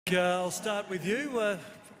I'll start with you.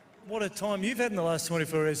 What a time you've had in the last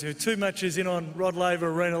 24 hours. There were 2 matches in on Rod Laver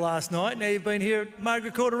Arena last night. Now you've been here at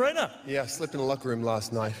Margaret Court Arena. Yeah, I slept in the locker room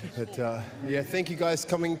last night. But yeah, thank you guys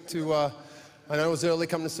coming to. I know it was early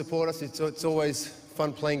coming to support us. It's always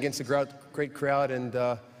fun playing against a great crowd, and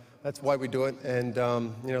that's why we do it. And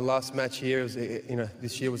you know, last match here,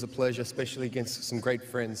 this year was a pleasure, especially against some great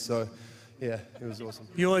friends. So. Yeah, it was awesome.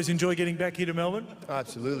 You always enjoy getting back here to Melbourne?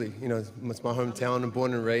 Absolutely. You know, it's my hometown. I'm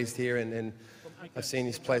born and raised here, and I've seen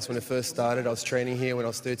this place when it first started. I was training here when I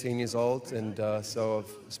was 13 years old, and so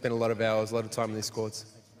I've spent a lot of hours, a lot of time in these courts.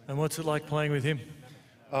 And what's it like playing with him?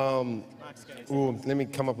 Let me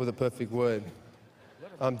come up with a perfect word.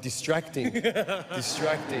 Distracting.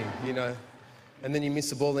 Distracting, you know. And then you miss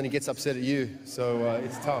the ball, and he gets upset at you. So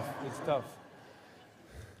it's tough. It's tough.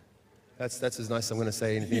 That's as nice as I'm going to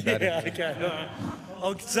say anything about it. Okay.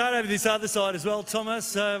 I'll start over this other side as well.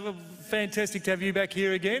 Thomas, fantastic to have you back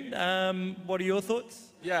here again. What are your thoughts?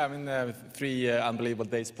 Yeah, I mean, 3 unbelievable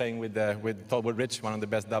days playing with Todd Woodbridge, one of the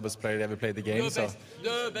best doubles players ever played the game.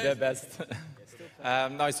 The best.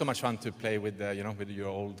 No, it's so much fun to play with, with your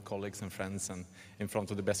old colleagues and friends and in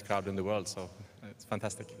front of the best crowd in the world. So it's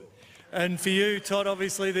fantastic. And for you, Todd,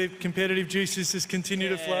 obviously the competitive juices just continue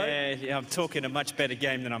to flow. Yeah, I'm talking a much better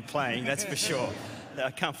game than I'm playing, that's for sure. I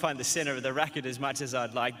can't find the centre of the racket as much as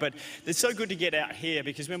I'd like, but it's so good to get out here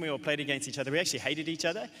because when we all played against each other, we actually hated each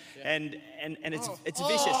other, and it's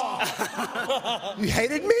vicious. You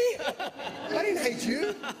hated me? I didn't hate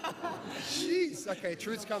you. Jeez. Okay,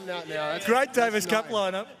 truth's coming out now. Great Davis Cup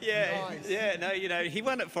lineup. Yeah, nice. Yeah. No, he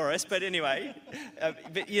won it for us, but anyway,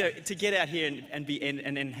 to get out here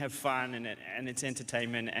and have fun and it's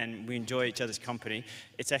entertainment and we enjoy each other's company,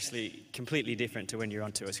 it's actually completely different to when you're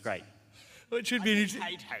on tour. It's great. Well, it should be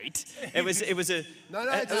hate. It was a. No,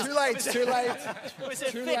 it's too late. It's too late. It was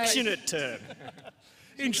an affectionate term.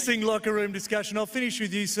 Interesting locker room discussion. I'll finish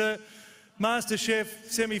with you, sir. MasterChef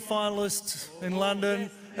semi-finalist in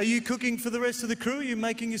London. Are you cooking for the rest of the crew? Are you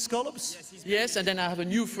making your scallops? Yes, and then I have a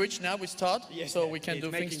new fridge now with Todd, so we can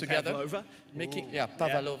do things together. Pavlova.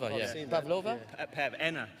 Pavlova, yeah. Pavlova?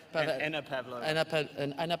 Anna Pavlova.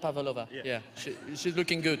 Anna Pavlova, yeah. She's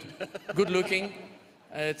looking good. Good looking.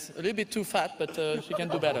 It's a little bit too fat, but she can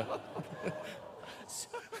do better.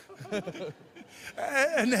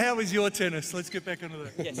 And how was your tennis? Let's get back onto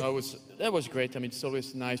that. Yes. No, that was great. I mean, it's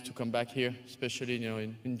always nice to come back here, especially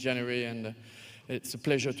in January, and it's a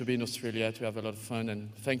pleasure to be in Australia, to have a lot of fun.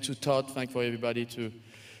 And thanks to Todd, thanks for everybody to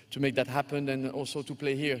make that happen, and also to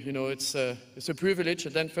play here. You know, it's a privilege.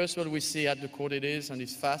 And then first of all, we see at the court it is, and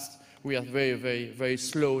it's fast. We are very, very, very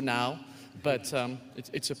slow now, but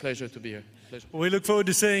it's a pleasure to be here. We look forward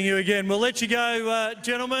to seeing you again. We'll let you go,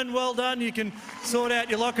 gentlemen. Well done. You can sort out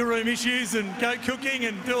your locker room issues and go cooking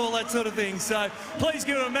and do all that sort of thing. So please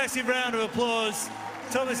give them a massive round of applause.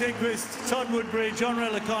 Thomas Enqvist, Todd Woodbridge,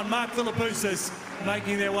 Leconte, Mark Philippoussis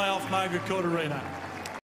making their way off Margaret Court Arena.